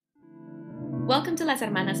Welcome to Las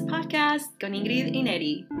Hermanas podcast con Ingrid y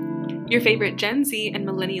Neri. Your favorite Gen Z and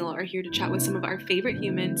Millennial are here to chat with some of our favorite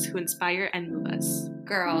humans who inspire and move us.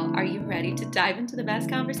 Girl, are you ready to dive into the best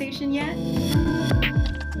conversation yet?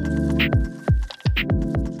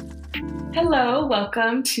 Hello,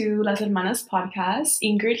 welcome to Las Hermanas podcast.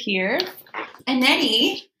 Ingrid here. And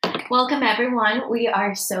Neri. Welcome, everyone. We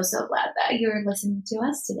are so glad that you're listening to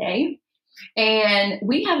us today. And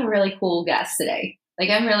we have a really cool guest today.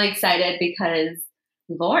 I'm really excited because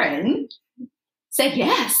Lauren said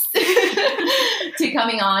yes to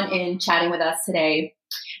coming on and chatting with us today.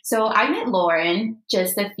 So I met Lauren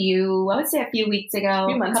just a few weeks ago,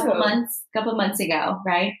 a couple months ago,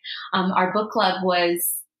 right? Our book club it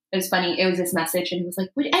was funny. It was this message and it was like,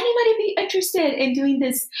 would anybody be interested in doing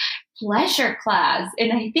this pleasure class?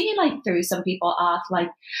 And I think it threw some people off, what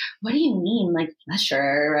do you mean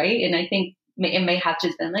pleasure, right? And I think it may have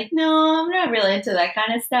just been no, I'm not really into that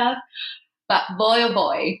kind of stuff. But boy, oh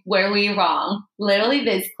boy, were we wrong. Literally,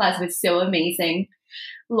 this class was so amazing.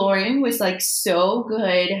 Lauren was so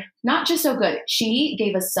good. Not just so good. She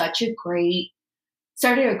gave us started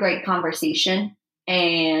a great conversation.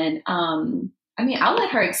 And I'll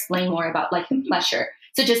let her explain more about the pleasure.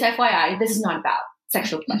 So just FYI, this is not about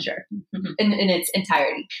sexual pleasure in its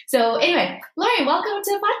entirety. So anyway, Lauren, welcome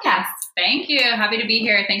to the podcast. Thank you. Happy to be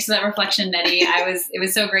here. Thanks for that reflection, Nettie. It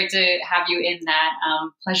was so great to have you in that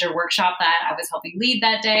pleasure workshop that I was helping lead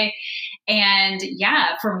that day. And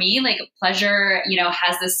yeah, for me, pleasure,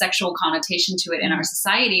 has this sexual connotation to it in our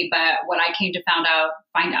society. But what I came to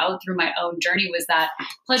find out through my own journey was that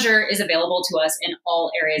pleasure is available to us in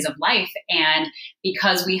all areas of life. And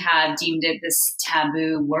because we have deemed it this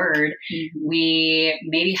taboo word, we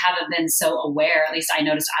maybe haven't been so aware. At least I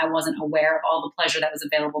noticed I wasn't aware of all the pleasure that was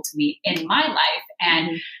available to me in my life.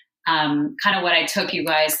 And kind of what I took you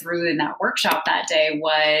guys through in that workshop that day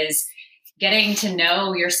was getting to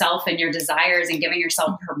know yourself and your desires and giving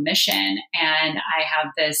yourself permission. And I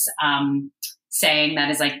have this saying that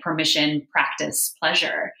is permission, practice,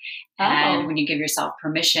 pleasure. And when you give yourself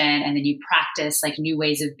permission and then you practice new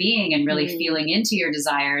ways of being and really feeling into your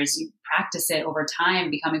desires, you practice it over time,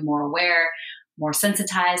 becoming more aware, more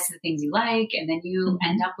sensitized to the things you like, and then you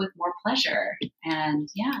end up with more pleasure. And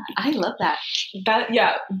yeah, I love that.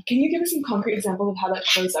 Can you give us some concrete examples of how that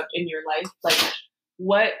shows up in your life?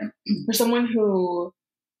 What for someone who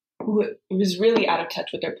was really out of touch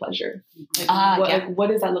with their pleasure? What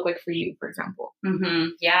does that look like for you, for example?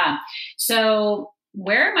 Yeah. So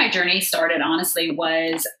where my journey started, honestly,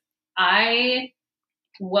 was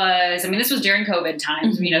this was during COVID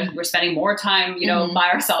times, we're spending more time, by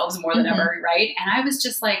ourselves more than ever. Right. And I was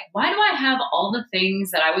just why do I have all the things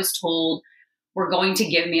that I was told were going to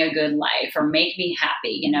give me a good life or make me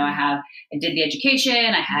happy? I did the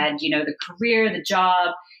education, I had, the career, the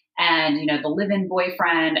job, and, the live-in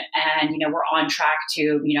boyfriend, and, we're on track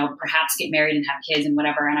to, perhaps get married and have kids and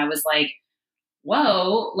whatever. And I was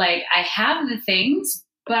whoa, I have the things,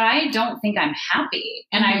 but I don't think I'm happy.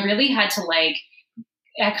 And I really had to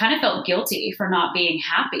I kind of felt guilty for not being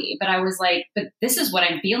happy, but I was but this is what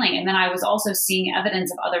I'm feeling. And then I was also seeing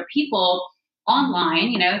evidence of other people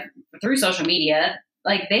online, through social media,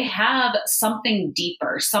 they have something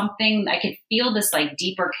deeper, something I could feel this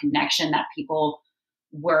deeper connection that people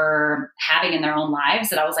were having in their own lives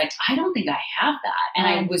that I was I don't think I have that. And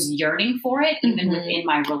I was yearning for it even within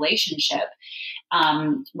my relationship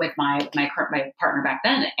with my partner back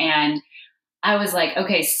then. And I was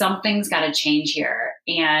okay, something's got to change here.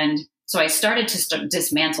 And so I started to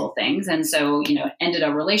dismantle things. And so, ended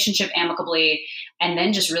a relationship amicably, and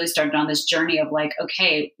then just really started on this journey of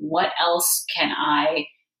okay,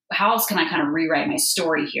 how else can I kind of rewrite my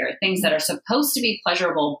story here? Things that are supposed to be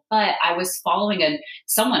pleasurable, but I was following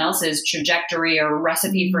someone else's trajectory or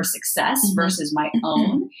recipe for success versus my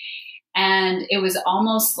own. And it was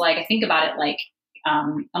almost I think about it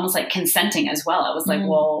almost consenting as well. I was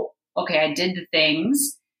well, okay, I did the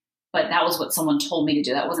things, but that was what someone told me to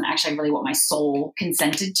do. That wasn't actually really what my soul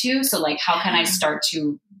consented to. So how can I start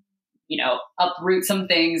to, uproot some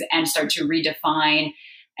things and start to redefine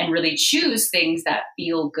and really choose things that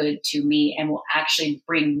feel good to me and will actually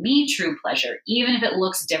bring me true pleasure, even if it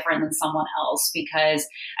looks different than someone else. Because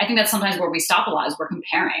I think that's sometimes where we stop a lot, is we're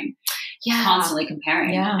comparing, constantly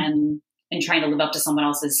comparing and trying to live up to someone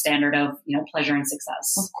else's standard of, pleasure and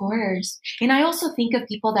success. Of course. And I also think of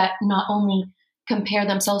people that not only compare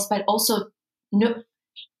themselves, but also,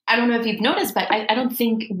 I don't know if you've noticed, but I don't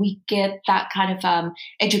think we get that kind of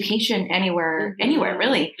education anywhere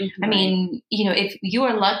really. If you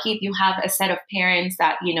are lucky, if you have a set of parents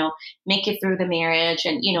that, make it through the marriage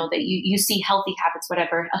and, that you see healthy habits,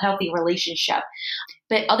 whatever, a healthy relationship.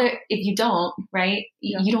 But if you don't, right,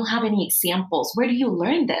 you don't have any examples. Where do you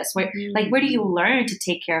learn this? Where do you learn to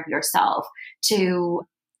take care of yourself? To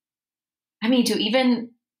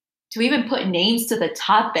even put names to the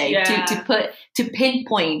topic, to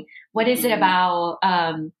pinpoint what is it about,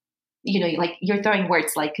 like you're throwing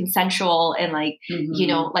words like consensual and like,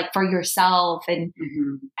 like for yourself. And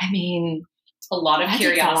I mean, a lot of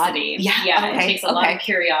curiosity. It takes a lot of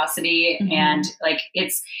curiosity. And like,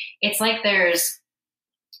 it's like there's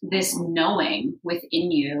this knowing within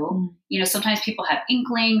you. Sometimes people have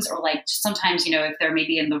inklings, or like sometimes, if they're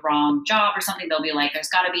maybe in the wrong job or something, they'll be like, there's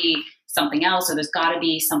got to be something else, or there's got to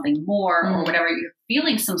be something more, or whatever. You're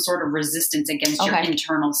feeling some sort of resistance against your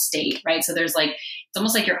internal state, right? So there's like, it's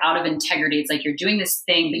almost like you're out of integrity. It's like you're doing this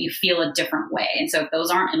thing, but you feel a different way. And so if those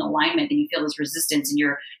aren't in alignment, then you feel this resistance, and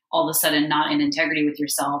you're all of a sudden not in integrity with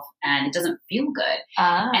yourself, and it doesn't feel good.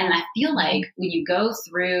 And I feel like when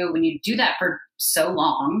you do that for so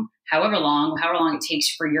long, however long it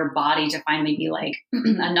takes for your body to finally be like,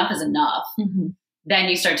 enough is enough, then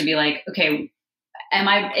you start to be like, okay,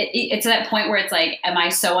 it's at that point where it's like, am I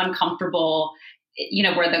so uncomfortable,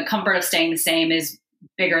 where the comfort of staying the same is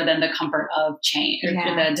bigger than the comfort of change, or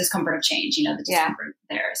the discomfort of change, the discomfort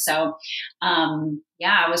there. So,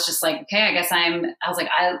 I was just like, okay,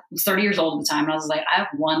 I was 30 years old at the time, and I was like, I have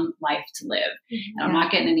one life to live, and I'm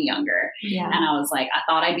not getting any younger. And I was like, I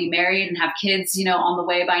thought I'd be married and have kids, on the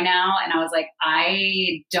way by now. And I was like,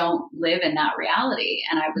 I don't live in that reality.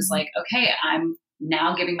 And I was like, okay, I'm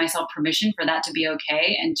now giving myself permission for that to be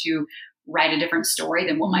okay, and to write a different story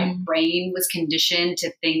than what my brain was conditioned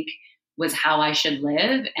to think was how I should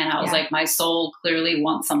live. And I was like, my soul clearly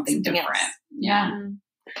wants something different.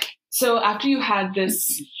 So after you had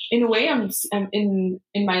this, in a way, I'm in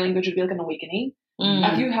my language, it would be like an awakening.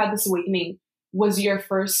 After you had this awakening,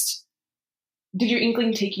 did your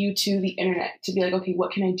inkling take you to the internet to be like, okay,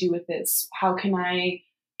 what can I do with this? How can I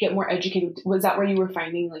get more educated? Was that where you were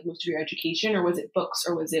finding like most of your education, or was it books,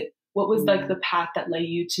 or what was like the path that led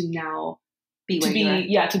you to now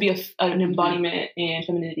to be an embodiment and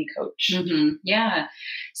femininity coach?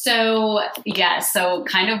 So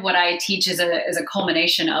kind of what I teach is a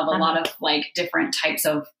culmination of a lot of like different types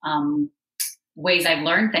of ways I've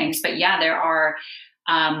learned things. But there are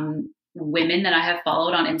women that I have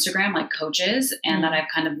followed on Instagram, like coaches, and that I've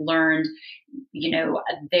kind of learned,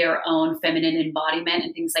 their own feminine embodiment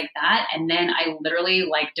and things like that. And then I literally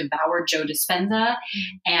like devoured Joe Dispenza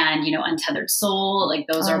and, Untethered Soul. Like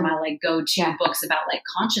those are my like go-to books about like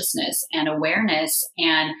consciousness and awareness.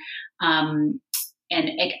 And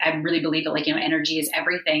I really believe that like, energy is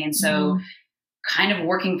everything. And so kind of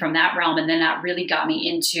working from that realm. And then that really got me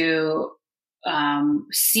into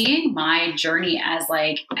seeing my journey as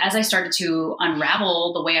I started to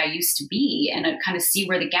unravel the way I used to be, and kind of see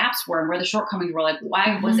where the gaps were and where the shortcomings were. Like,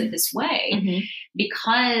 why was it this way?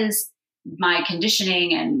 Because my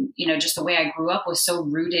conditioning and, just the way I grew up was so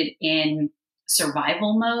rooted in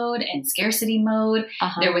survival mode and scarcity mode.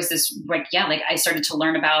 There was this I started to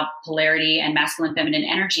learn about polarity and masculine feminine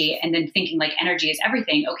energy, and then thinking like energy is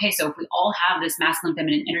everything. Okay, so if we all have this masculine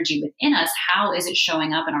feminine energy within us, how is it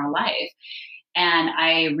showing up in our life? And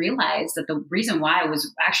I realized that the reason why I was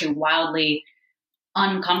actually wildly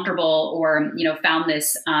uncomfortable, or, found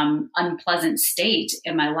this unpleasant state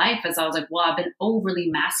in my life, is I was like, well, I've been overly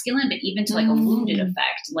masculine, but even to like a wounded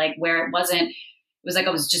effect, like where it was like I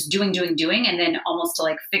was just doing, and then almost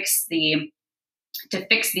to fix the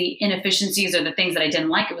inefficiencies or the things that I didn't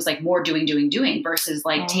like. It was like more doing versus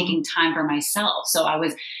like taking time for myself. So I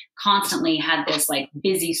was constantly had this like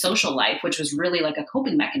busy social life, which was really like a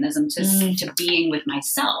coping mechanism to being with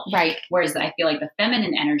myself. Right. Whereas I feel like the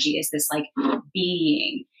feminine energy is this like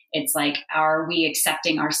being. It's like, are we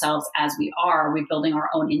accepting ourselves as we are? Are we building our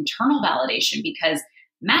own internal validation? Because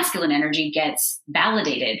masculine energy gets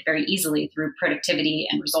validated very easily through productivity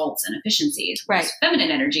and results and efficiencies. Right.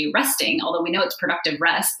 Feminine energy, resting, although we know it's productive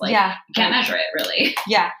rest, you can't measure it really.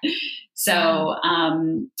 So,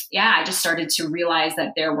 I just started to realize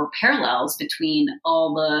that there were parallels between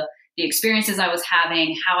all the experiences I was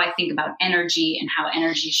having, how I think about energy, and how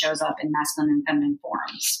energy shows up in masculine and feminine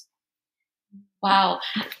forms. Wow.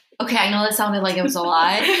 Okay, I know that sounded like it was a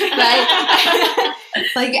lot, but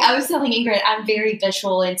like I was telling Ingrid, I'm very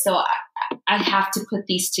visual, and so I have to put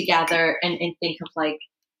these together and think of like,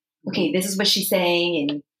 okay, this is what she's saying,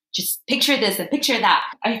 and just picture this and picture that.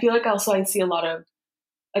 I feel like also I see a lot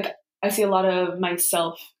of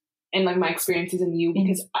myself and like my experiences in you,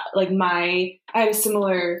 because I had a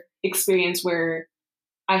similar experience where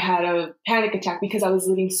I had a panic attack because I was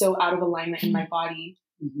living so out of alignment in my body,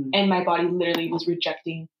 and my body literally was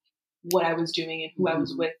rejecting what I was doing and who I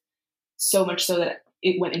was with, so much so that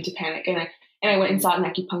it went into panic. And I went and saw an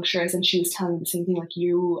acupuncturist, and she was telling me the same thing, like,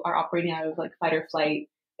 you are operating out of like fight or flight,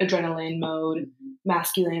 adrenaline mode,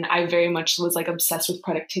 masculine. I very much was like obsessed with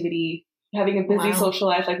productivity, having a busy social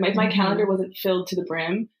life. Like if my calendar wasn't filled to the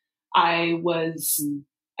brim, I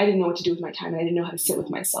didn't know what to do with my time, and I didn't know how to sit with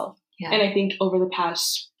myself. Yeah. And I think over the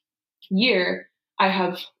past year, I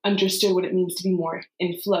have understood what it means to be more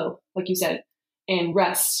in flow, like you said, and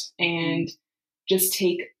rest, and just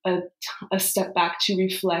take a step back to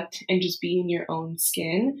reflect and just be in your own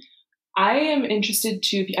skin. I am interested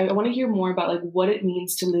I want to hear more about like what it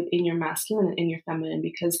means to live in your masculine and in your feminine,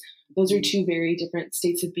 because those are two very different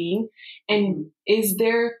states of being. And is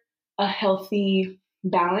there a healthy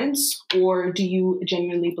balance, or do you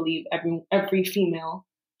genuinely believe every female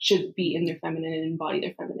should be in their feminine and embody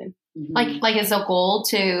their feminine? Like is the goal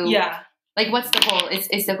to like what's the goal?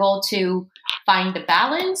 Is the goal to find the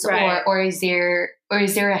balance, right, or is there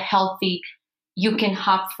a healthy, you can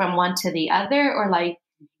hop from one to the other, or like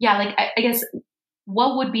I guess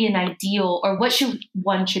what would be an ideal, or what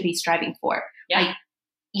one should be striving for? Like,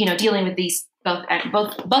 dealing with these both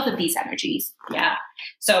of these energies. Yeah.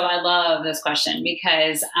 So I love this question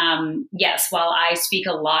because yes, while I speak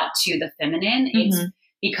a lot to the feminine, it's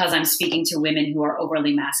because I'm speaking to women who are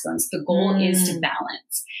overly masculine. So the goal is to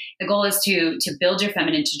balance. The goal is to build your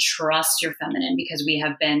feminine, to trust your feminine, because we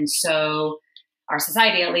have been so, our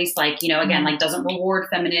society at least, like, again, like doesn't reward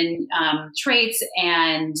feminine traits,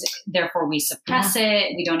 and therefore we suppress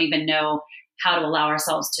it. We don't even know how to allow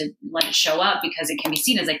ourselves to let it show up, because it can be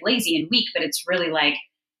seen as like lazy and weak, but it's really like,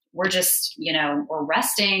 we're just, we're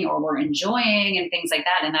resting or we're enjoying and things like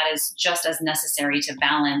that. And that is just as necessary to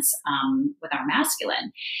balance with our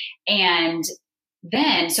masculine. And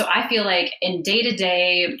then, so I feel like in day to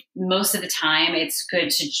day, most of the time, it's good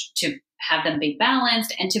to have them be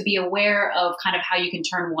balanced and to be aware of kind of how you can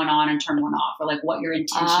turn one on and turn one off, or like what you're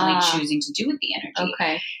intentionally choosing to do with the energy.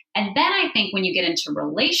 Okay. And then I think when you get into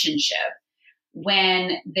relationship,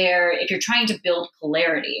 if you're trying to build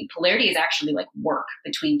polarity is actually like work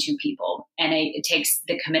between two people. And it takes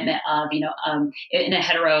the commitment of, in a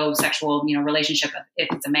heterosexual, relationship, if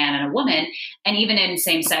it's a man and a woman, and even in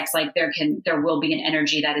same sex, like there will be an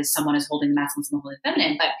energy that is someone is holding the masculine, someone holding the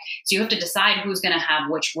feminine. But so you have to decide who's going to have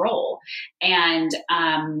which role. And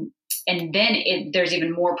then there's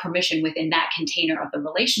even more permission within that container of the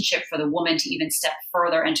relationship for the woman to even step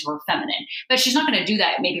further into her feminine. But she's not going to do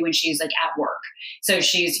that maybe when she's like at work. So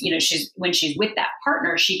when she's with that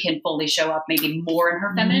partner, she can fully show up maybe more in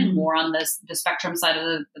her feminine, more on the spectrum side of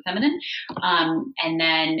the feminine. And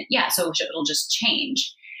then, so it'll just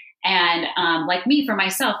change. And like me, for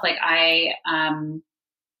myself, like I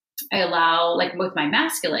allow, like with my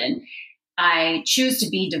masculine, I choose to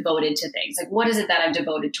be devoted to things. Like, what is it that I'm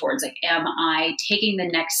devoted towards? Like, am I taking the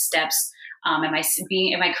next steps? Am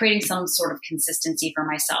I creating some sort of consistency for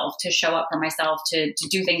myself, to show up for myself, to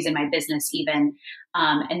do things in my business even?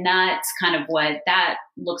 And that's kind of what that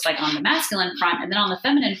looks like on the masculine front. And then on the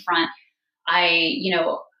feminine front, I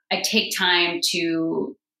take time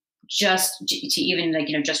to even like,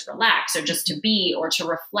 just relax, or just to be, or to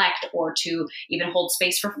reflect, or to even hold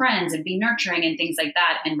space for friends and be nurturing and things like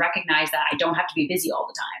that. And recognize that I don't have to be busy all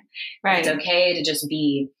the time. Right. It's okay to just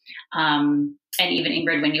be, and even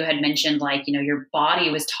Ingrid, when you had mentioned like, your body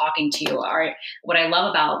was talking to you, or what I love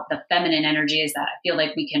about the feminine energy is that I feel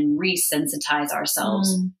like we can resensitize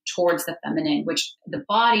ourselves towards the feminine, which the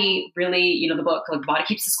body really, the book, like Body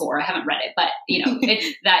Keeps the Score. I haven't read it, but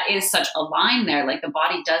that is such a line there. Like the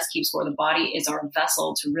body does keep score. The body is our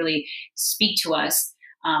vessel to really speak to us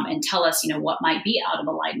and tell us, what might be out of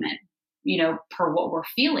alignment, per what we're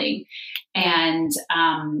feeling. And,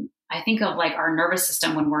 I think of like our nervous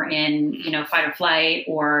system when we're in, fight or flight,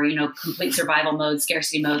 or, complete survival mode,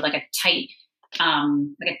 scarcity mode, like a tight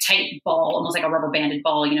ball, almost like a rubber banded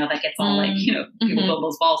ball, that gets all like, people build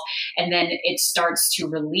those balls. And then it starts to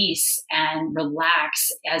release and relax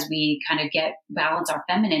as we kind of balance our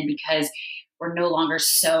feminine, because we're no longer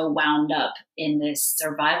so wound up in this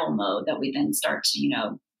survival mode that we then start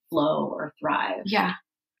to, flow or thrive. Yeah.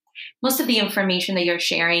 Most of the information that you're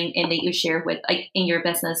sharing and that you share with, like in your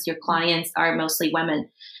business, your clients are mostly women.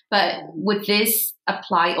 But would this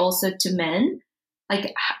apply also to men?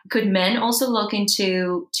 Like, could men also look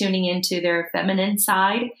into tuning into their feminine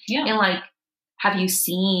side? Yeah. And like, have you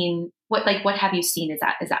seen what have you seen? Is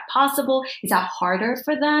that possible? Is that harder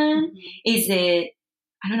for them? Is it,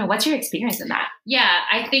 I don't know. What's your experience in that? Yeah,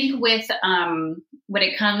 I think with when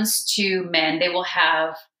it comes to men, they will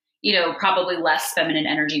have, probably less feminine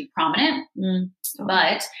energy prominent,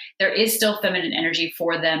 but there is still feminine energy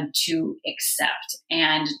for them to accept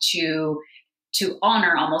and to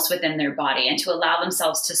honor almost within their body and to allow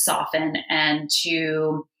themselves to soften and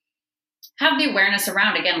to have the awareness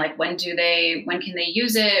around, again, like when can they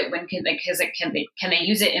use it? Can they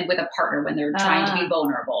use it with a partner when they're trying to be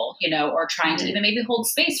vulnerable, or trying to even maybe hold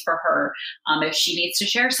space for her, if she needs to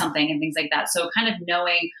share something and things like that. So kind of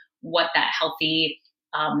knowing what that healthy,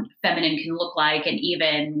 feminine can look like, and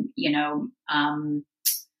even,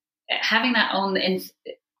 having that own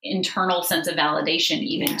internal sense of validation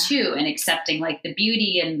even too, and accepting like the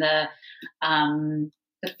beauty and the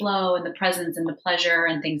flow and the presence and the pleasure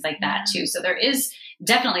and things like that too. So there is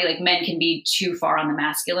definitely, like, men can be too far on the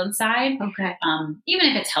masculine side. Okay. Even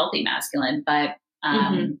if it's healthy masculine, but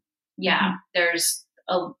there's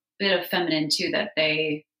a bit of feminine too that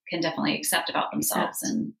they can definitely accept about themselves.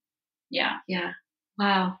 And yeah.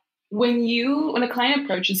 Wow. When a client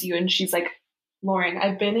approaches you and she's like, Lauren,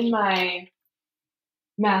 I've been in my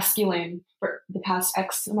masculine for the past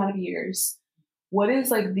X amount of years, what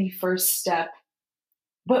is like the first step?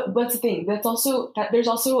 But what's the thing? There's also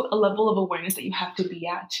a level of awareness that you have to be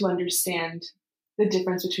at to understand the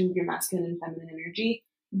difference between your masculine and feminine energy.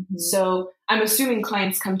 Mm-hmm. So I'm assuming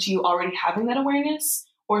clients come to you already having that awareness,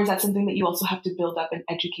 or is that something that you also have to build up and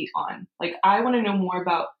educate on? Like, I want to know more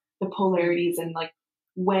about the polarities and like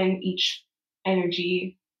when each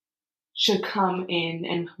energy should come in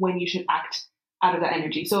and when you should act out of that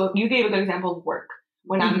energy. So you gave a good example of work.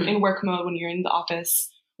 When I'm in work mode, when you're in the office,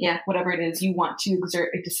 whatever it is, you want to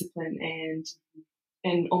exert a discipline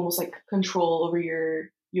and almost like control over your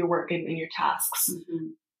work and your tasks. Mm-hmm.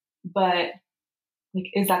 But like,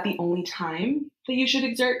 is that the only time that you should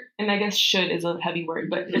exert? And I guess "should" is a heavy word,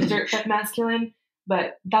 but exert that masculine.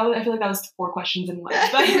 But I feel like that was 4 questions in one.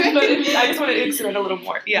 But I just want to expand a little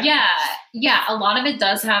more. Yeah. A lot of it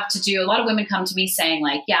does have to do. A lot of women come to me saying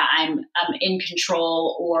like, I'm in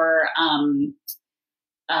control, or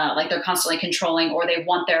like they're constantly controlling, or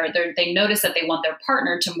they notice that they want their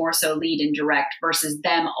partner to more so lead and direct versus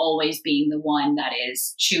them always being the one that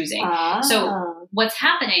is choosing. So what's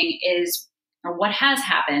happening is, or what has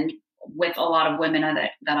happened with a lot of women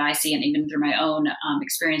that I see, and even through my own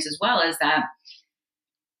experience as well, is that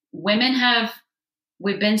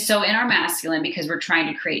we've been so in our masculine because we're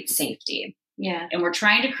trying to create safety. Yeah. And we're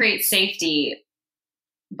trying to create safety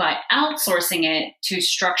by outsourcing it to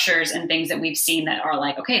structures and things that we've seen that are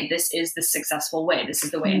like, okay, this is the successful way. This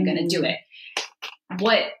is the way I'm going to do it.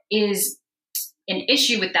 What is an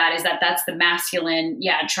issue with that is that that's the masculine,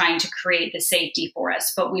 trying to create the safety for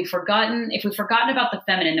us. But if we've forgotten about the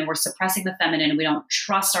feminine, then we're suppressing the feminine and we don't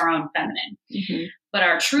trust our own feminine. Mm-hmm. But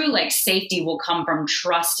our true like safety will come from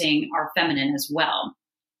trusting our feminine as well.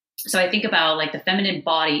 So I think about like the feminine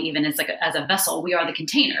body, even as a vessel, we are the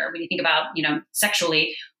container. When you think about,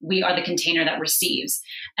 sexually, we are the container that receives.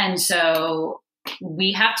 And so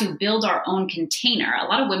we have to build our own container. A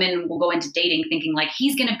lot of women will go into dating thinking like,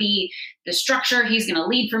 he's going to be the structure. He's going to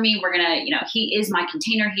lead for me. We're going to, he is my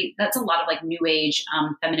container. That's a lot of like new age,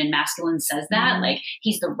 feminine masculine says that, like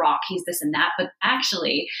he's the rock, he's this and that. But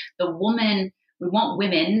actually the woman, we want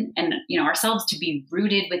women and, ourselves to be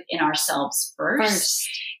rooted within ourselves first.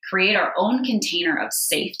 Create our own container of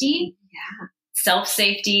safety,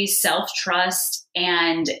 self-safety, self-trust.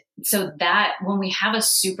 And so that when we have a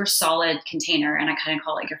super solid container, and I kind of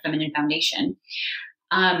call it like your feminine foundation,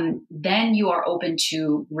 then you are open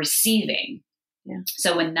to receiving. Yeah.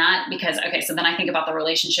 So so then I think about the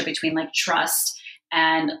relationship between like trust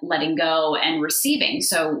and letting go and receiving.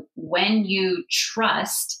 So when you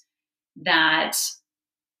trust that,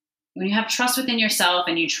 when you have trust within yourself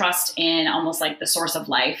and you trust in almost like the source of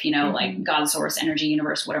life, like God, source, energy,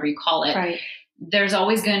 universe, whatever you call it, right, there's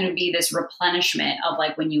always going to be this replenishment of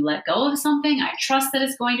like, when you let go of something, I trust that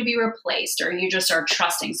it's going to be replaced, or you just are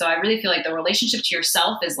trusting. So I really feel like the relationship to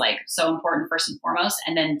yourself is like so important first and foremost.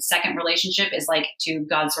 And then second relationship is like to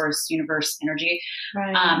God, source, universe, energy,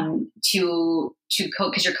 right,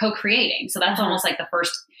 because you're co-creating. So that's almost like the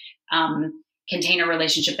first, container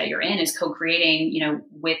relationship that you're in is co-creating,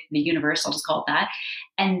 with the universe. I'll just call it that.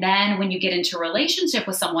 And then when you get into a relationship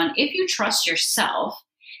with someone, if you trust yourself,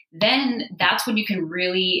 then that's when you can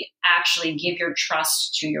really actually give your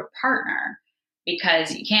trust to your partner,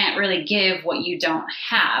 because you can't really give what you don't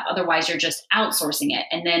have. Otherwise you're just outsourcing it.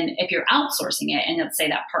 And then if you're outsourcing it and let's say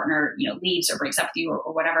that partner, leaves or breaks up with you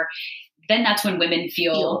or whatever, then that's when women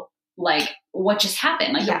feel like, what just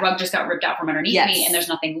happened? Like the rug just got ripped out from underneath me and there's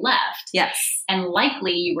nothing left. Yes. And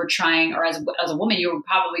likely you were trying, or as a woman, you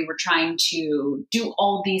were trying to do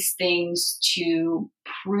all these things to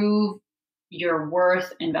prove your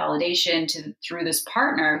worth and validation through this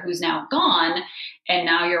partner who's now gone, and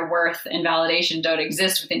now your worth and validation don't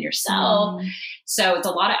exist within yourself. So it's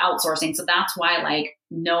a lot of outsourcing. So that's why like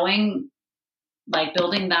knowing, like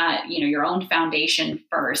building that, your own foundation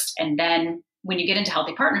first. And then when you get into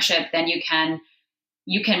healthy partnership, then you can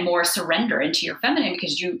more surrender into your feminine,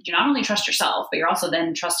 because you not only trust yourself, but you're also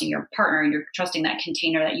then trusting your partner, and you're trusting that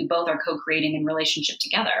container that you both are co-creating in relationship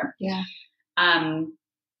together. Yeah.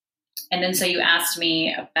 And then so you asked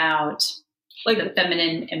me about like the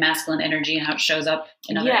feminine and masculine energy and how it shows up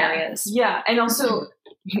in other areas. Yeah. And also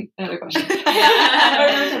another question.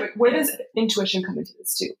 Where does intuition come into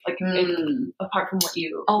this too? Like apart from what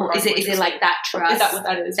you is it like that trust? Is that what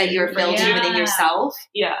that is? That you're building within yourself?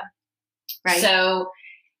 Yeah. Right. So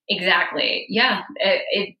exactly. Yeah.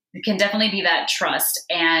 It can definitely be that trust.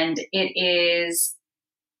 And it is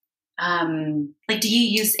like, do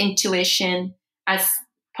you use intuition as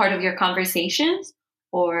part of your conversations,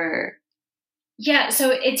 or? Yeah, so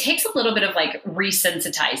it takes a little bit of like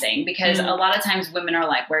resensitizing, because a lot of times women are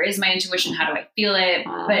like, where is my intuition? How do I feel it?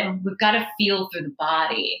 But we've got to feel through the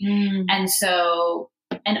body. And so,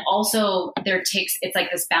 and also it's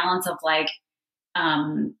like this balance of like,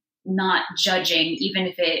 not judging, even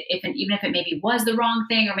if it maybe was the wrong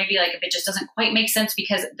thing, or maybe like if it just doesn't quite make sense,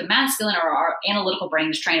 because the masculine or our analytical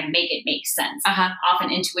brain is trying to make it make sense.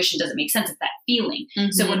 Often intuition doesn't make sense. It's that feeling.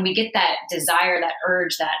 So when we get that desire, that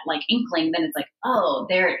urge, that like inkling, then it's like, oh,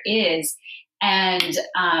 there it is. And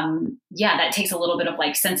that takes a little bit of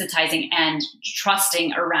like sensitizing and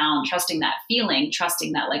trusting that feeling,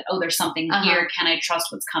 trusting that like, oh, there's something here. Can I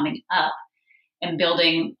trust what's coming up? And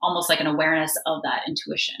building almost like an awareness of that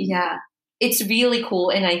intuition. Yeah. It's really cool.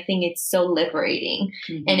 And I think it's so liberating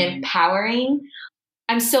and empowering.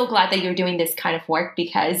 I'm so glad that you're doing this kind of work,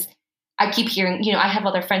 because I keep hearing, I have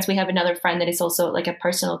other friends. We have another friend that is also like a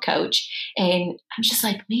personal coach. And I'm just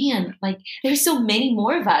like, man, like there's so many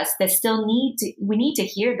more of us that still we need to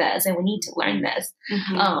hear this, and we need to learn this.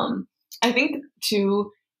 I think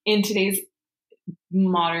too, in today's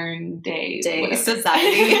modern day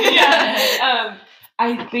society.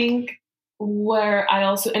 I think where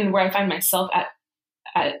I find myself at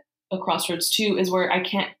a crossroads too is where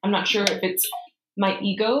I'm not sure if it's my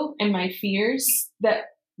ego and my fears that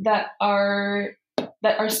are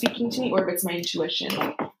speaking to me, or if it's my intuition.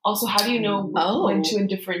 Like, also, how do you know when to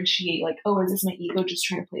differentiate? Like, oh, is this my ego just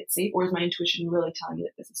trying to play it safe, or is my intuition really telling me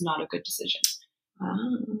that this is not a good decision?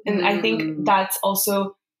 And I think that's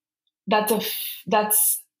also that's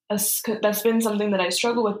been something that I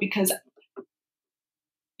struggle with, because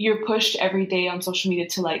you're pushed every day on social media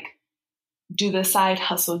to like do the side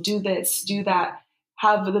hustle, do this, do that,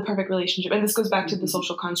 have the perfect relationship. And this goes back to the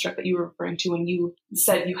social construct that you were referring to when you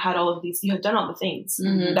said you had you had done all the things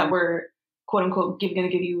that were quote unquote going to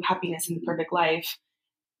give you happiness in the perfect life.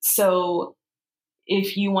 So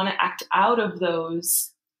if you want to act out of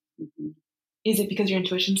those, is it because your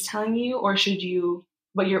intuition's telling you, or should you?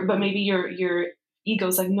 But maybe your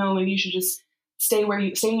ego's like, no, maybe you should just stay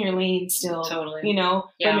in your lane still. Totally.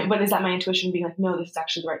 But is that my intuition being like, no, this is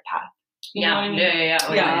actually the right path? You know what I mean?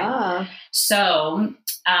 Yeah. So,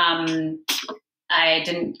 I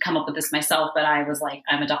didn't come up with this myself, but I was like,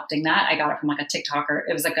 I'm adopting that. I got it from like a TikToker.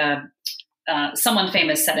 It was like someone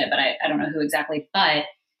famous said it, but I don't know who exactly, but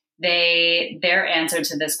their answer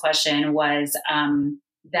to this question was,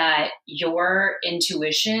 that your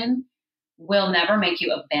intuition will never make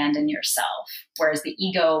you abandon yourself, whereas the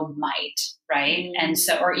ego might, right? And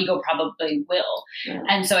so, or ego probably will.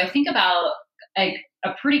 And so I think about a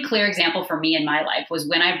pretty clear example for me in my life was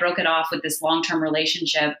when I broke it off with this long-term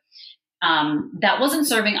relationship that wasn't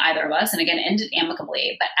serving either of us, and again, ended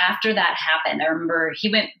amicably. But after that happened, I remember he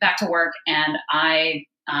went back to work and I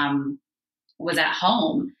was at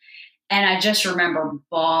home, and I just remember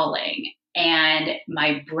bawling. And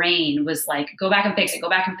my brain was like, go back and fix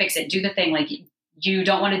it, do the thing. Like, you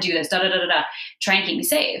don't want to do this, try and keep me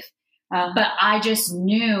safe. But I just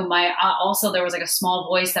knew also there was like a small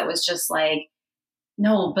voice that was just like,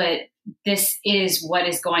 no, but this is what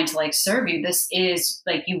is going to like serve you. This is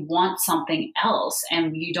like, you want something else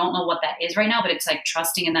and you don't know what that is right now, but it's like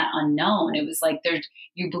trusting in that unknown. It was like,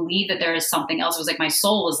 you believe that there is something else. It was like, my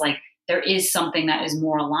soul was like, there is something that is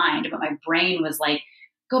more aligned, but my brain was like,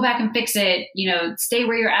 go back and fix it, stay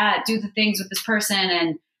where you're at, do the things with this person.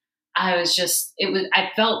 And I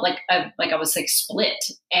felt like I was like split,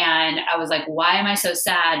 and I was like, why am I so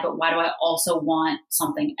sad? But why do I also want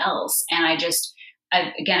something else? And I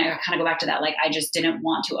kind of go back to that. Like, I just didn't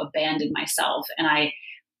want to abandon myself. And I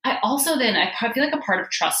I also then I feel like a part of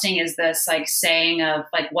trusting is this like saying of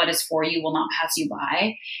like what is for you will not pass you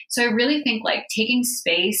by. So I really think like taking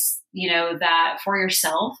space, that for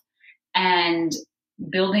yourself and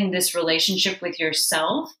building this relationship with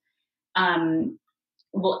yourself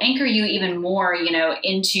will anchor you even more,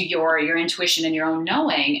 into your intuition and your own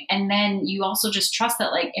knowing. And then you also just trust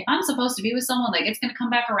that, like, if I'm supposed to be with someone, like, it's going to come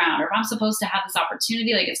back around, or if I'm supposed to have this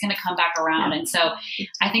opportunity, like, it's going to come back around. And so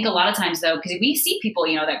I think a lot of times though, because we see people,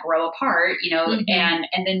 that grow apart, and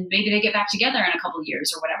then maybe they get back together in a couple of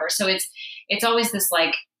years or whatever. So it's always this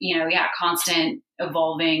like, constant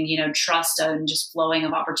evolving, trust and just flowing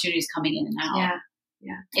of opportunities coming in and out. Yeah.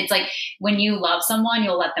 Yeah. It's like when you love someone,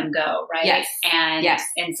 you'll let them go, right? Yes.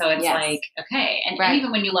 And so it's like, okay. And even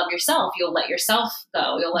when you love yourself, you'll let yourself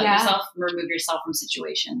go. You'll let yourself remove yourself from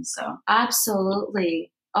situations. So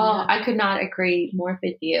absolutely. Oh, I could not agree more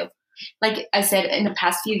with you. Like I said, in the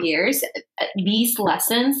past few years, these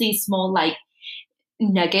lessons, these small like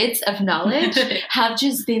nuggets of knowledge have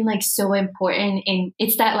just been like so important, and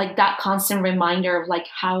it's that constant reminder of like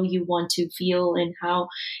how you want to feel and how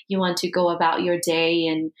you want to go about your day.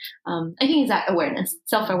 And I think it's that awareness,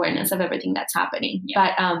 self-awareness of everything that's happening.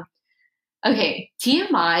 But okay,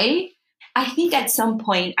 TMI, I think at some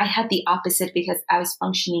point I had the opposite because I was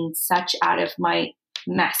functioning such out of my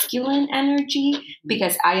masculine energy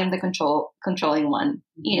because I am the controlling one.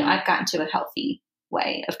 I've gotten to a healthy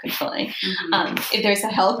way of controlling. If there's a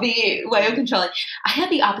healthy way of controlling, I had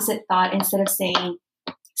the opposite thought. Instead of saying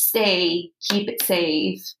stay, keep it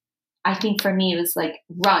safe, I think for me it was like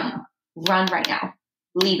run right now,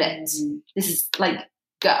 leave it. This is like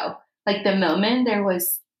go. Like the moment there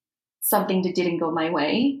was something that didn't go my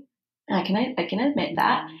way, and I can admit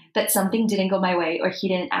that something didn't go my way, or he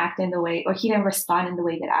didn't act in the way, or he didn't respond in the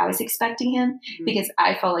way that I was expecting him, because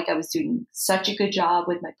I felt like I was doing such a good job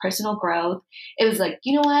with my personal growth. It was like,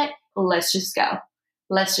 you know what? Let's just go.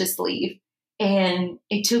 Let's just leave. And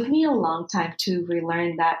it took me a long time to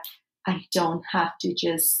relearn that I don't have to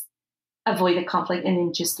just avoid the conflict and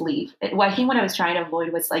then just leave. I think what I was trying to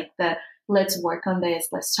avoid was like let's work on this.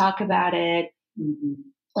 Let's talk about it.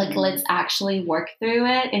 Like, let's actually work through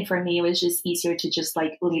it. And for me, it was just easier to just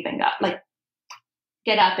like leave and go, like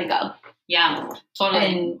get up and go. Yeah, totally.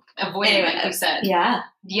 And avoiding, like you said. Yeah.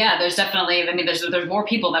 Yeah, there's definitely, there's more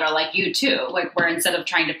people that are like you too. Like where instead of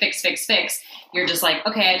trying to fix, you're just like,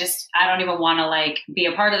 okay, I don't even want to like be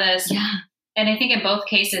a part of this. Yeah. And I think in both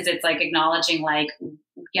cases, it's like acknowledging like,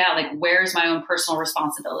 where's my own personal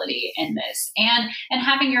responsibility in this, and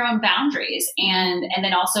having your own boundaries, and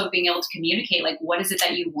then also being able to communicate, like, what is it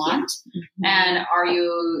that you want? And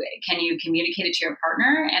can you communicate it to your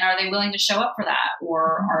partner, and are they willing to show up for that,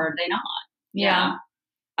 or are they not? Yeah.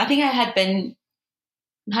 I think I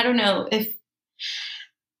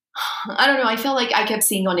feel like I kept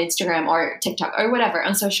seeing on Instagram or TikTok or whatever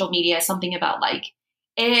on social media, something about like,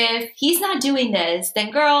 if he's not doing this,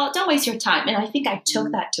 then girl, don't waste your time. And I think I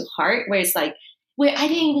took that to heart, where it's like, where I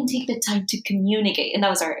didn't even take the time to communicate. And that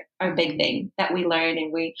was our big thing that we learned,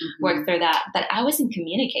 and we worked through that I wasn't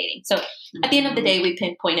communicating. So at the end of the day, we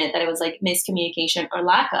pinpointed that it was like miscommunication or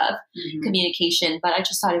lack of communication. But I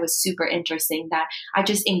just thought it was super interesting that I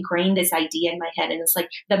just ingrained this idea in my head. And it's like,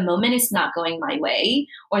 the moment it's not going my way,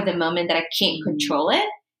 or the moment that I can't control it,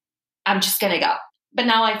 I'm just going to go. But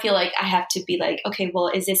now I feel like I have to be like, okay, well,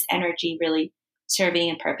 is this energy really serving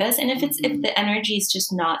a purpose? And if the energy is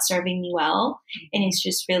just not serving me well, and it's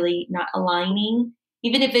just really not aligning,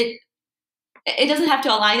 even if it doesn't have to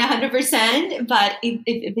align 100%, but if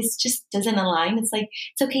it just doesn't align, it's like,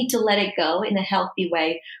 it's okay to let it go in a healthy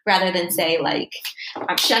way, rather than say like,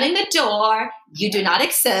 I'm shutting the door, you do not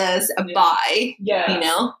exist, bye. Yeah.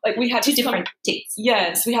 Like we had two different dates.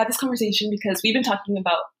 Yes, we had this conversation because we've been talking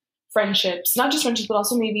about friendships, not just friendships, but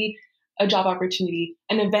also maybe a job opportunity,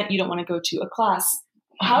 an event you don't want to go to, a class.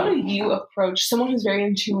 How do you approach someone who's very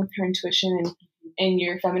in tune with her intuition and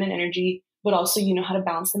your feminine energy, but also you know how to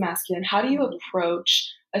balance the masculine? How do you approach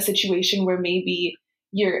a situation where maybe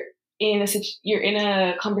you're in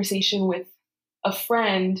a conversation with a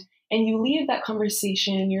friend, and you leave that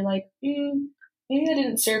conversation and you're like, maybe that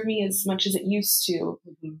didn't serve me as much as it used to,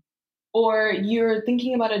 or you're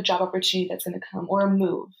thinking about a job opportunity that's going to come, or a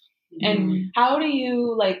move. And how do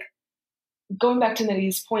you, like, going back to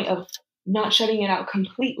Nadi's point of not shutting it out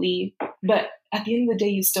completely, but at the end of the day,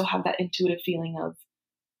 you still have that intuitive feeling of,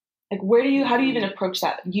 like, how do you even approach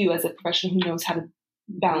that, you as a professional who knows how to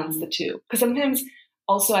balance the two? Because sometimes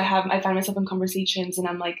also I find myself in conversations and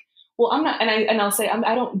I'm like, well, I'm not, and I'll say,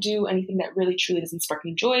 I don't do anything that really truly doesn't spark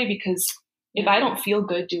me joy, because if I don't feel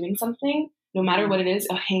good doing something, no matter what it is,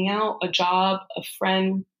 a hangout, a job, a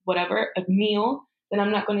friend, whatever, a meal, then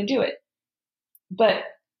I'm not going to do it. But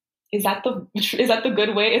is that the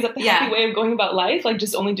good way? Is that the happy way of going about life? Like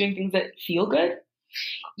just only doing things that feel good?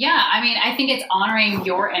 Yeah. I mean, I think it's honoring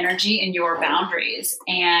your energy and your boundaries.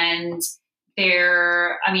 And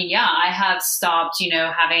I have stopped,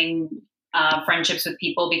 having friendships with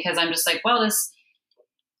people because I'm just like, well,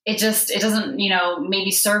 it doesn't,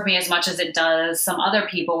 maybe serve me as much as it does some other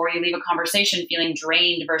people, where you leave a conversation feeling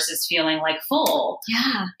drained versus feeling like full.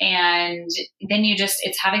 Yeah. And then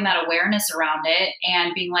it's having that awareness around it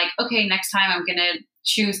and being like, okay, next time I'm going to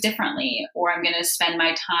choose differently, or I'm going to spend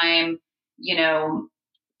my time,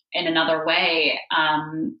 in another way.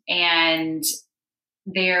 And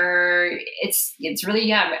it's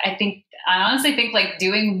really, I honestly think like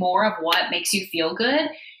doing more of what makes you feel good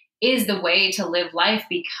is the way to live life,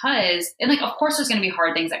 because, and like, of course there's going to be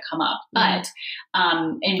hard things that come up, but,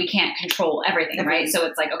 and we can't control everything, right? So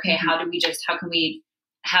it's like, okay, how can we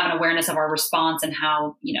have an awareness of our response and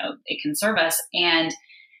how, it can serve us? And,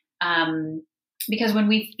 because when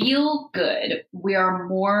we feel good, when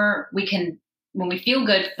we feel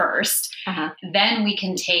good first, then we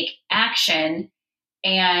can take action,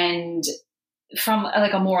 and from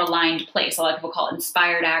like a more aligned place. A lot of people call it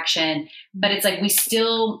inspired action, but it's like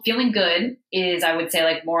feeling good is, I would say,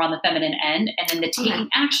 like more on the feminine end, and then the taking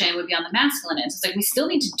action would be on the masculine end. So it's like we still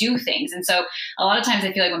need to do things. And so a lot of times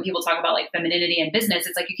I feel like when people talk about like femininity in business,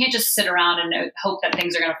 it's like you can't just sit around and hope that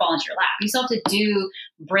things are going to fall into your lap. You still have to do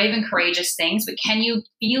brave and courageous things, but can you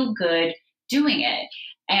feel good doing it?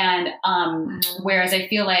 And whereas I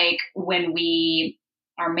feel like when we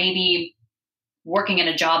are maybe working in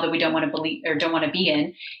a job that we don't want to believe or don't want to be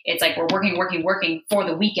in, it's like we're working for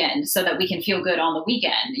the weekend so that we can feel good on the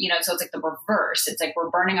weekend, so it's like the reverse. It's like we're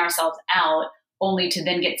burning ourselves out only to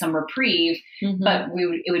then get some reprieve. But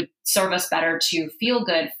it would serve us better to feel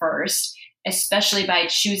good first, especially by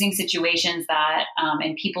choosing situations that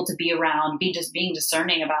and people to be around, being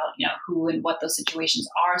discerning about who and what those situations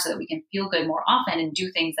are, so that we can feel good more often and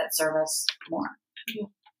do things that serve us more.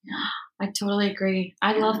 I totally agree.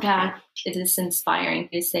 I love that. It is inspiring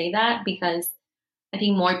to say that, because I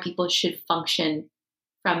think more people should function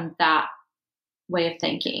from that way of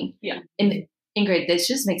thinking. Yeah. And Ingrid, this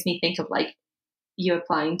just makes me think of like you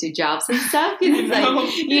applying to jobs and stuff. It's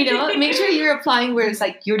like, make sure you're applying where it's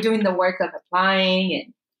like you're doing the work of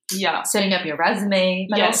applying and setting up your resume.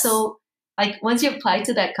 But also, like once you apply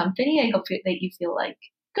to that company, I hope that you feel like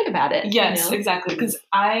good about it. Yes, exactly. Because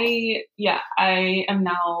I am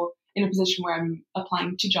now in a position where I'm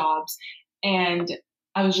applying to jobs, and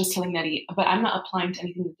I was just telling Nettie, but I'm not applying to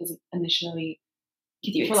anything that doesn't initially,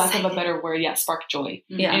 for lack of a better word, spark joy.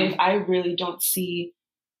 Yeah. And if I really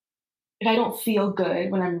if I don't feel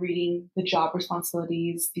good when I'm reading the job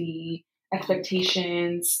responsibilities, the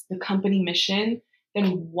expectations, the company mission,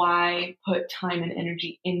 then why put time and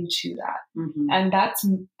energy into that? And that's,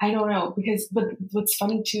 I don't know, but what's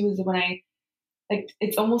funny too is when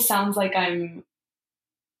it almost sounds like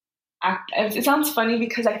it sounds funny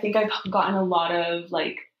because I think I've gotten a lot of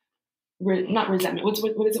like, not resentment. What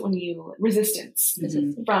is it when you, resistance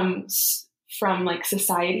from like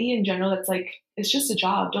society in general. That's like, it's just a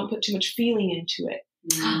job. Don't put too much feeling into it.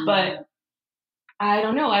 But I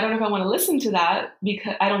don't know. I don't know if I want to listen to that,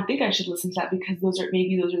 because I don't think I should listen to that, because those are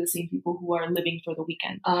the same people who are living for the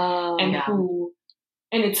weekend.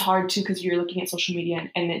 And it's hard too, because you're looking at social media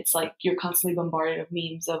and it's like you're constantly bombarded of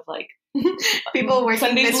memes of like people working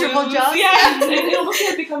Sunday miserable blues. jobs. Yeah, and it almost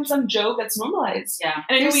has become some joke that's normalized.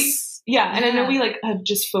 Yeah, and I know we like have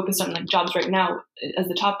just focused on like jobs right now as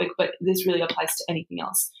the topic, but this really applies to anything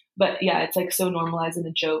else. But it's like so normalized in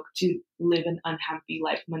a joke to live an unhappy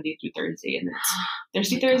life Monday through Thursday, and then it's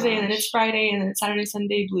Thursday, Thursday, and then it's Friday, and then it's Saturday,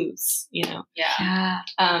 Sunday blues. Yeah.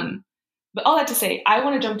 But all that to say, I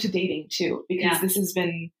want to jump to dating too, because this has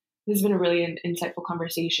been a really insightful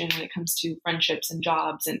conversation when it comes to friendships and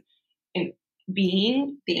jobs and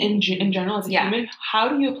being in general as a human. How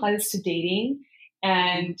do you apply this to dating?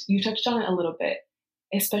 And you touched on it a little bit,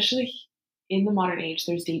 especially in the modern age.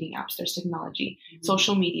 There's dating apps, there's technology,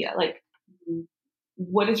 social media. Like,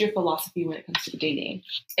 what is your philosophy when it comes to dating?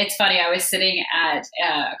 It's funny. I was sitting at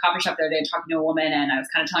a coffee shop the other day talking to a woman, and I was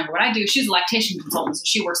kind of telling her what I do. She's a lactation consultant, so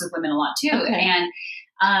she works with women a lot too. Okay.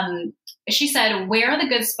 And she said, where are the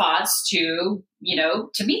good spots to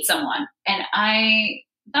meet someone? And I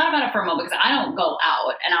thought about it for a moment, because I don't go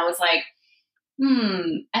out. And I was like,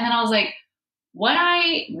 And then I was like, what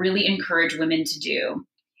I really encourage women to do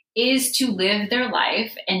is to live their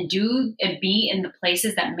life and be in the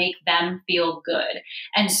places that make them feel good.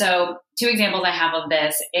 And so 2 examples I have of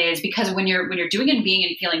this is because when you're doing and being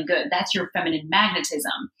and feeling good, that's your feminine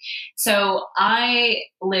magnetism. So I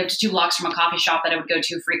lived 2 blocks from a coffee shop that I would go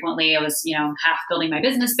to frequently. I was, half building my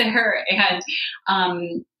business there.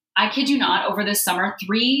 And I kid you not, over this summer,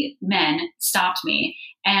 3 men stopped me.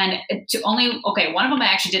 And one of them I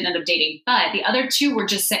actually didn't end up dating, but the other 2 were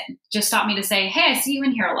just stopped me to say, hey, I see you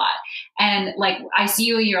in here a lot. And like, I see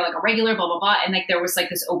you're like a regular, blah, blah, blah. And like, there was like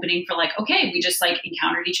this opening for like, okay, we just like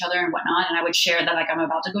encountered each other and whatnot. And I would share that like, I'm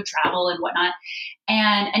about to go travel and whatnot.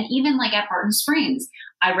 And even like at Barton Springs,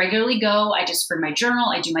 I regularly go, I just bring my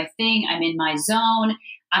journal, I do my thing, I'm in my zone.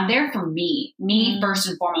 I'm there for me first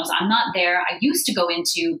and foremost. I'm not there. I used to go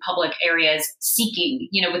into public areas seeking,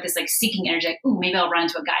 with this like seeking energy, like, ooh, maybe I'll run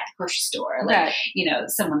into a guy at the grocery store, like, right.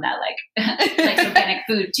 Someone that like likes organic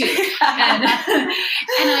food too. And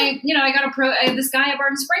I got this guy at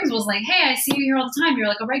Barton Springs was like, hey, I see you here all the time. You're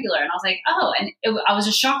like a regular. And I was like, oh, and I was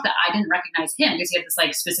just shocked that I didn't recognize him because he had this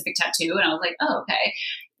like specific tattoo. And I was like, oh, okay.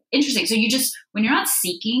 Interesting. So when you're not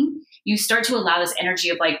seeking, you start to allow this energy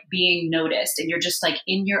of like being noticed and you're just like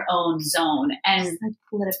in your own zone. And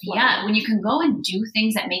when you can go and do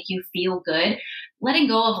things that make you feel good, letting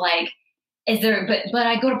go of like, but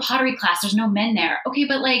I go to pottery class, there's no men there. Okay.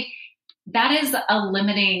 But like, that is a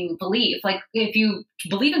limiting belief. Like if you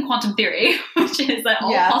believe in quantum theory, which is that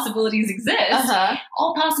all possibilities exist,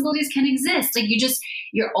 all possibilities can exist. Like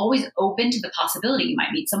you're always open to the possibility. You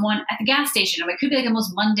might meet someone at the gas station. It could be like the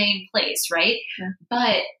most mundane place, right? Yeah.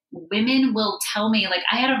 But women will tell me, like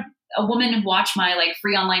I had a woman watch my like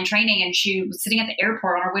free online training and she was sitting at the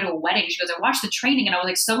airport on her way to a wedding. She goes, I watched the training and I was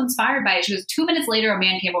like so inspired by it. She goes, 2 minutes later, a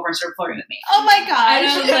man came over and started flirting with me. Oh my gosh. And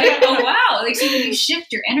I was like, oh wow. Like, so when you shift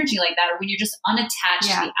your energy like that, or when you're just unattached to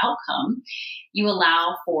the outcome, you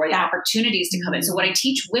allow for the opportunities to come in. So what I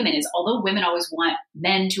teach women is, although women always want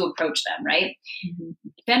men to approach them, right? Mm-hmm.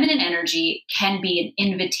 Feminine energy can be an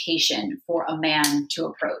invitation for a man to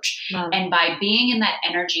approach. Wow. And by being in that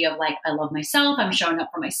energy of like, I love myself, I'm showing up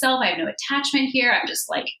for myself, I have no attachment here, I'm just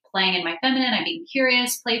like playing in my feminine, I'm being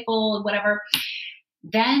curious, playful, whatever,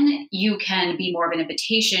 then you can be more of an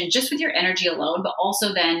invitation just with your energy alone. But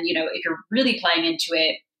also then, if you're really playing into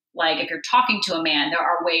it, like if you're talking to a man, there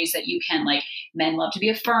are ways that you can, like, men love to be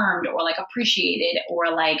affirmed or like appreciated,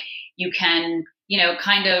 or like you can,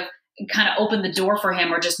 kind of open the door for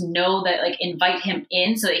him, or just know that, like, invite him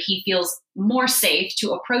in so that he feels more safe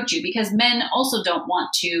to approach you. Because men also don't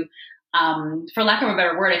want to, for lack of a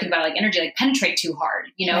better word, I think about it like energy, like penetrate too hard,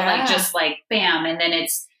 like just like bam. And then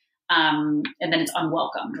it's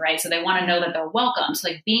unwelcomed, right? So they want to know that they're welcome. So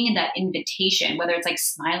like being in that invitation, whether it's like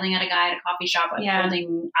smiling at a guy at a coffee shop, like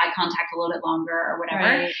holding eye contact a little bit longer or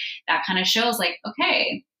whatever, that kind of shows like,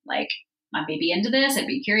 okay, like I may be into this, I'd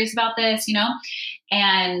be curious about this,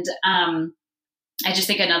 And I just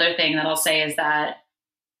think another thing that I'll say is that,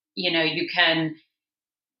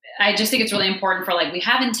 I just think it's really important for, like, we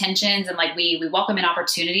have intentions and like we welcome in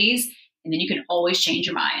opportunities, and then you can always change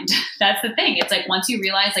your mind. That's the thing. It's like, once you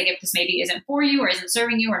realize, like, if this maybe isn't for you or isn't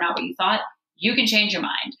serving you or not what you thought, you can change your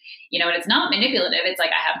mind, and it's not manipulative. It's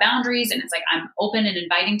like, I have boundaries, and it's like, I'm open and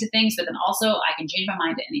inviting to things, but then also I can change my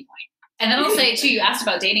mind at any point. And then I'll say too, you asked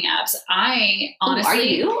about dating apps. I honestly, are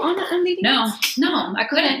you on dating apps? No, I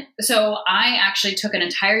couldn't. So I actually took an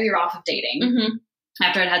entire year off of dating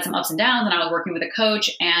after I'd had some ups and downs, and I was working with a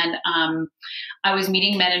coach, and I was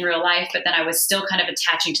meeting men in real life, but then I was still kind of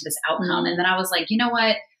attaching to this outcome. And then I was like, you know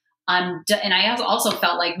what? And I also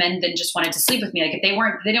felt like men then just wanted to sleep with me. Like if they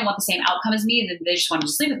didn't want the same outcome as me, then they just wanted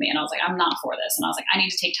to sleep with me. And I was like, I'm not for this. And I was like, I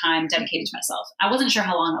need to take time dedicated to myself. I wasn't sure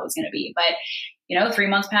how long that was going to be, but 3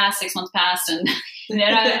 months passed, 6 months passed, and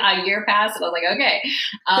then a year passed, and I was like, okay.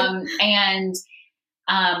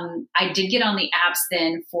 I did get on the apps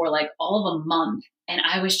then for like all of a month, and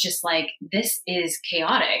I was just like, this is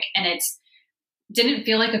chaotic, and didn't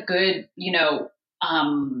feel like a good,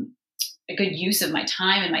 a good use of my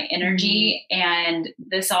time and my energy. And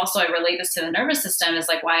this also, I relate this to the nervous system, is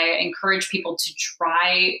like why I encourage people to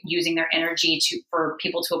try using their energy for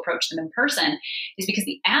people to approach them in person, is because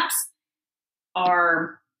the apps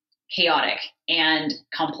are chaotic and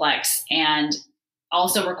complex and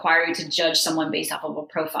also require you to judge someone based off of a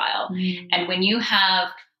profile. And when you have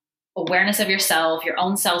awareness of yourself, your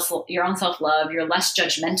own self-love, you're less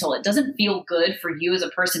judgmental. It doesn't feel good for you as a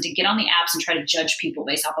person to get on the apps and try to judge people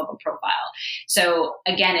based off of a profile. So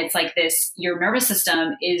again, it's like this, your nervous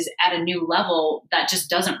system is at a new level that just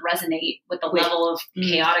doesn't resonate with the level of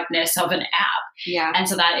chaoticness of an app. Yeah. And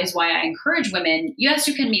so that is why I encourage women, yes,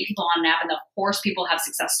 you can meet people on an app, and of course people have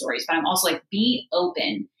success stories, but I'm also like, be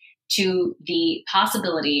open to the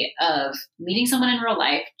possibility of meeting someone in real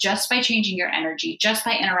life just by changing your energy, just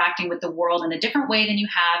by interacting with the world in a different way than you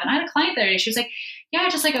have. And I had a client the other day, she was like, yeah,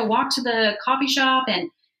 just like I walked to the coffee shop and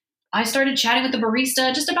I started chatting with the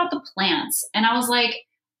barista just about the plants. And I was like,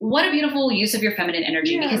 what a beautiful use of your feminine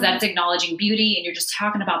energy, because that's acknowledging beauty and you're just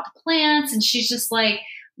talking about the plants. And she's just like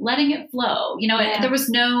letting it flow. You know, there was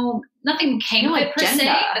nothing came of it per se,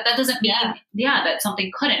 but that doesn't mean, that something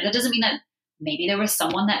couldn't. That doesn't mean that maybe there was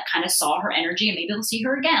someone that kind of saw her energy and maybe they'll see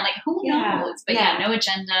her again. Like, who knows? But no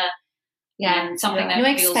agenda. Yeah. And something that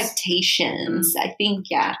no feels, expectations. I think,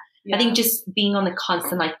 I think just being on the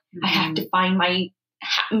constant, like, I have to find my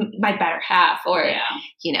better half, or,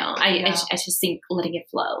 you know, I just think letting it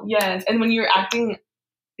flow. Yes. And when you're acting,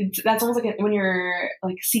 that's almost like when you're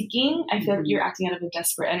like seeking, I feel like you're acting out of a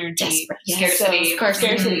desperate energy. Scarcity.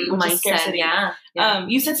 Scarcity. Mindset, scarcity.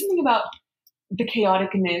 You said something about the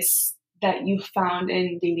chaoticness that you found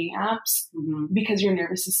in dating apps because your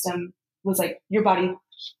nervous system was like, your body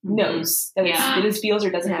knows that it is feels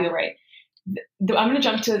or doesn't feel right. I'm going to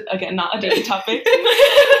jump to, again, not a dating topic,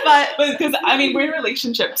 but because I mean, we're in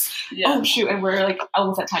relationships. Oh shoot. And we're like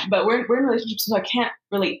almost at time, but we're in relationships. So I can't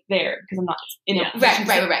relate there because I'm not in a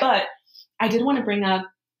right. But I did want to bring up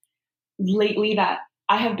lately that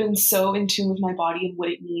I have been so in tune with my body and what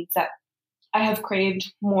it needs that I have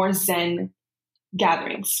craved more Zen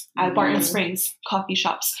gatherings at Barton Springs, coffee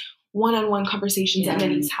shops, one-on-one conversations at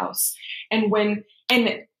Eddie's house. And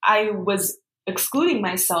I was excluding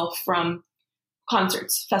myself from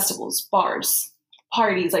concerts, festivals, bars,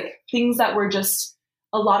 parties, like things that were just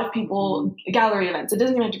a lot of people, gallery events. It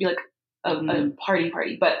doesn't even have to be like a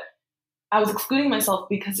party, but I was excluding myself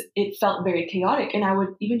because it felt very chaotic. And I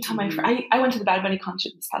would even tell my friend, I went to the Bad Bunny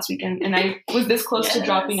concert this past weekend and I was this close to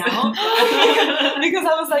dropping out because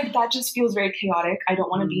I was like, that just feels very chaotic. I don't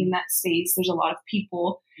want to be in that space. There's a lot of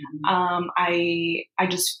people. I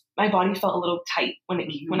just, my body felt a little tight when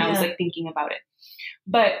I was like thinking about it.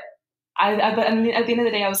 But but I mean, at the end of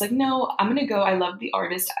the day, I was like, no, I'm going to go. I love the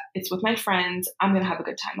artist. It's with my friends. I'm going to have a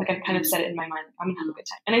good time. Like I kind of said it in my mind. I'm going to have a good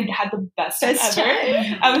time. And I had the best time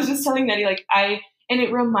ever. I was just telling Nettie, like and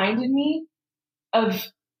it reminded me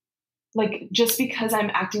of like, just because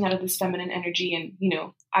I'm acting out of this feminine energy and, you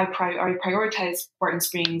know, I prioritize Barton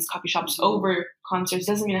Springs coffee shops over concerts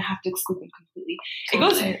doesn't mean I have to exclude them completely.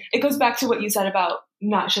 It goes back to what you said about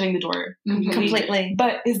not shutting the door completely.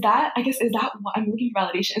 But is that what I'm looking for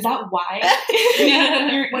validation? Is that why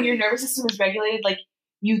when your nervous system is regulated, like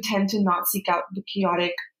you tend to not seek out the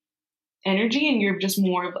chaotic energy and you're just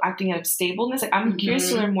more of acting out of stableness? Like I'm curious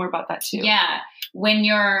to learn more about that too. Yeah. When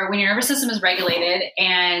your nervous system is regulated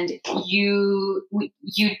and you'll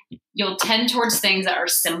tend towards things that are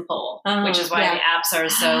simple, which is why the apps are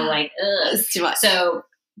so like, it's too much. So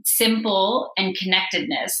simple and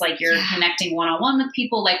connectedness, like you're connecting one-on-one with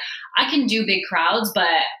people. Like I can do big crowds, but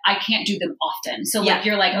I can't do them often. So like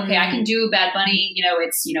you're like, okay, I can do Bad Bunny, you know,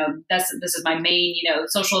 it's, you know, this is my main, you know,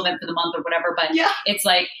 social event for the month or whatever, but it's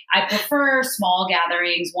like, I prefer small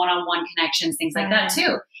gatherings, one-on-one connections, things like that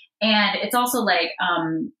too. And it's also like,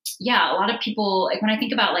 a lot of people, like when I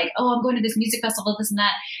think about like, oh, I'm going to this music festival, this and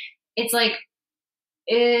that, it's like,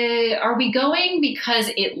 are we going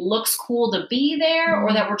because it looks cool to be there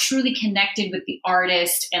or that we're truly connected with the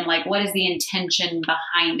artist and like, what is the intention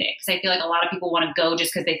behind it? Because I feel like a lot of people want to go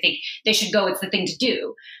just because they think they should go. It's the thing to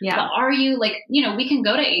do. Yeah. But are you like, you know, we can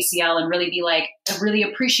go to ACL and really be like, really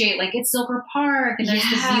appreciate like it's Silver Park and there's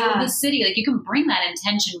the view of the city. Like you can bring that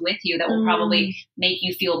intention with you that will probably make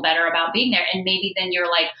you feel better about being there. And maybe then you're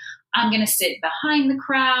like, I'm going to sit behind the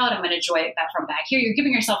crowd. I'm going to enjoy it from back here. You're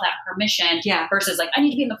giving yourself that permission versus like, I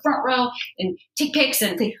need to be in the front row and take pics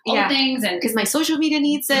and all the things. And because my social media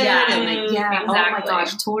needs it. Yeah, and like, exactly. Oh my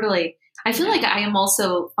gosh, totally. I feel like I am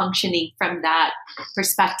also functioning from that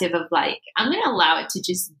perspective of like, I'm going to allow it to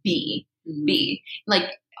just be like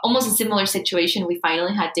almost a similar situation. We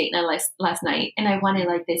finally had date night last night and I wanted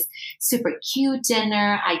like this super cute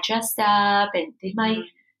dinner. I dressed up and did my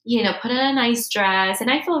you know, put on a nice dress and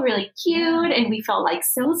I feel really cute and we felt like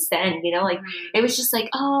so zen, you know, like it was just like,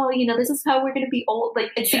 oh, you know, this is how we're going to be old, like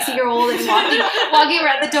a 60-year-old and walking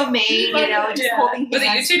around the domain, you know, just holding hands. Was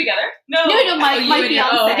it you two together? No, my fiance.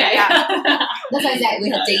 Oh, okay. That's what I said. We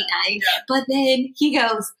had date night. Yeah. But then he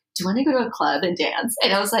goes, do you want to go to a club and dance?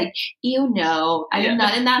 And I was like, ew, no, I am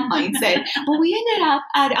not in that mindset. But we ended up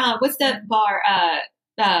at, what's the bar,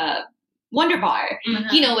 Wonder Bar,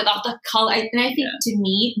 you know, with all the color. And I think to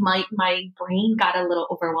me, my brain got a little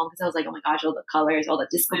overwhelmed because I was like, oh my gosh, all the colors, all the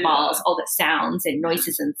disco balls, all the sounds and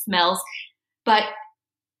noises and smells. But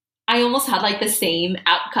I almost had like the same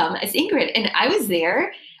outcome as Ingrid. And I was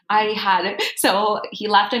there. So he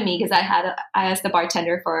laughed at me because I asked the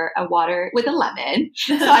bartender for a water with a lemon.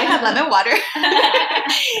 So I had lemon water.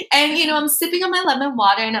 And, I'm sipping on my lemon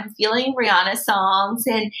water and I'm feeling Rihanna songs.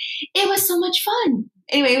 And it was so much fun.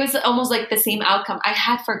 Anyway, it was almost like the same outcome. I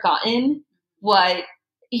had forgotten what,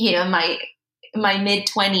 my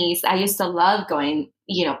mid-20s, I used to love going,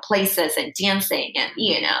 places and dancing and,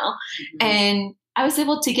 and I was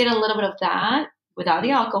able to get a little bit of that without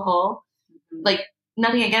the alcohol. Like,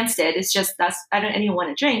 nothing against it. It's just I didn't want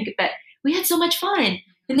to drink, but we had so much fun.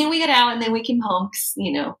 And then we got out and then we came home because,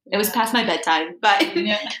 it was past my bedtime. But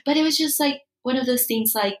but it was just like one of those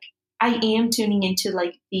things, like I am tuning into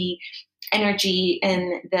like the energy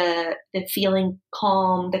and the feeling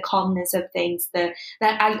calm, the calmness of things, that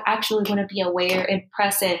I actually want to be aware and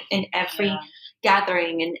present in every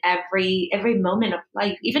gathering and every moment of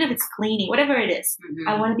life, even if it's cleaning, whatever it is.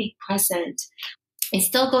 I want to be present. And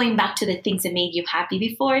still going back to the things that made you happy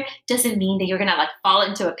before doesn't mean that you're going to like fall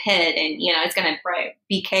into a pit and, it's going to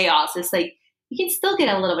be chaos. It's like, you can still get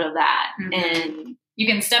a little bit of that. And you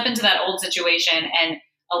can step into that old situation and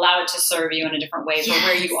allow it to serve you in a different way for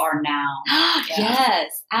where you are now. Yes,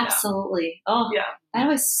 absolutely. Oh,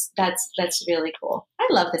 that's really cool. I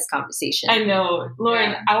love this conversation. I know.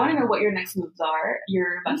 Lauren, I want to know what your next moves are.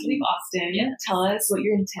 You're about to leave Austin. Yes. Tell us what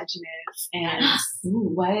your intention is and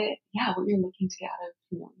what you're looking to get out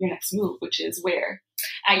of your next move, which is where?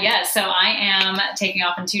 So I am taking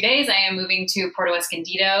off in 2 days. I am moving to Puerto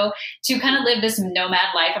Escondido to kind of live this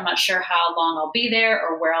nomad life. I'm not sure how long I'll be there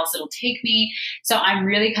or where else it'll take me. So I'm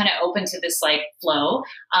really kind of open to this like flow.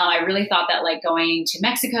 I really thought that like going to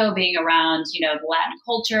Mexico, being around, the Latin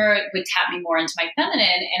culture would tap me more into my feminine.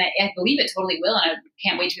 And I believe it totally will. And I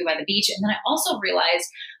can't wait to be by the beach. And then I also realized,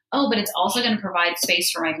 but it's also going to provide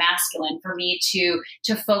space for my masculine, for me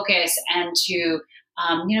to focus and to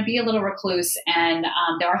be a little recluse. And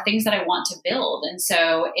there are things that I want to build. And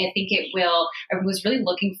so I think I was really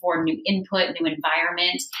looking for new input, new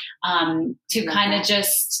environment to kind of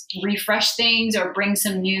just refresh things or bring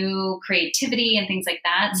some new creativity and things like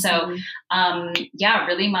that. So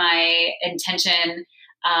really my intention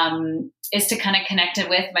is to kind of connect it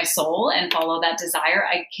with my soul and follow that desire.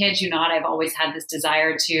 I kid you not, I've always had this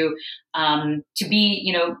desire to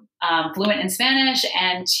be, fluent in Spanish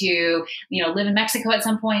and to, live in Mexico at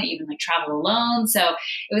some point, even like travel alone. So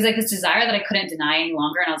it was like this desire that I couldn't deny any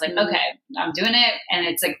longer. And I was like, okay, I'm doing it. And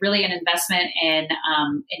it's like really an investment in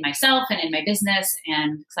myself and in my business,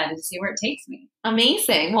 and excited to see where it takes me.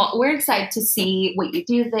 Amazing. Well, we're excited to see what you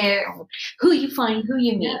do there, who you find, who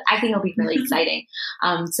you meet. Yes. I think it'll be really exciting.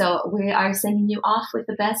 So we are sending you off with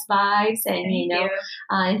the best vibes and,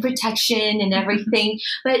 and protection and everything.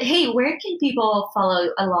 But hey, where can people follow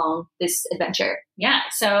along this adventure? Yeah.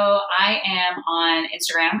 So I am on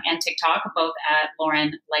Instagram and TikTok, both at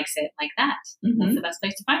Lauren Likes It Like That. That's the best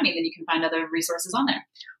place to find me. Then you can find other resources on there.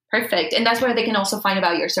 Perfect. And that's where they can also find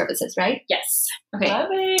about your services, right? Yes. Okay. Love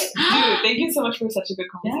it. Dude, thank you so much for such a good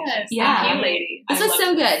conversation. Yes. Thank you, lady. This was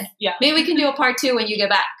so good. Yeah. Maybe we can do a part 2 when you get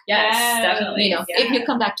back. Yes, definitely. If you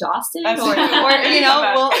come back to Austin or Absolutely. or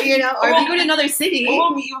if you go to another city.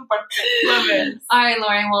 We'll meet you in part 2. Love it. All right,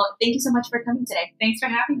 Lauren. Well, thank you so much for coming today. Thanks for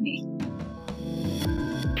having me.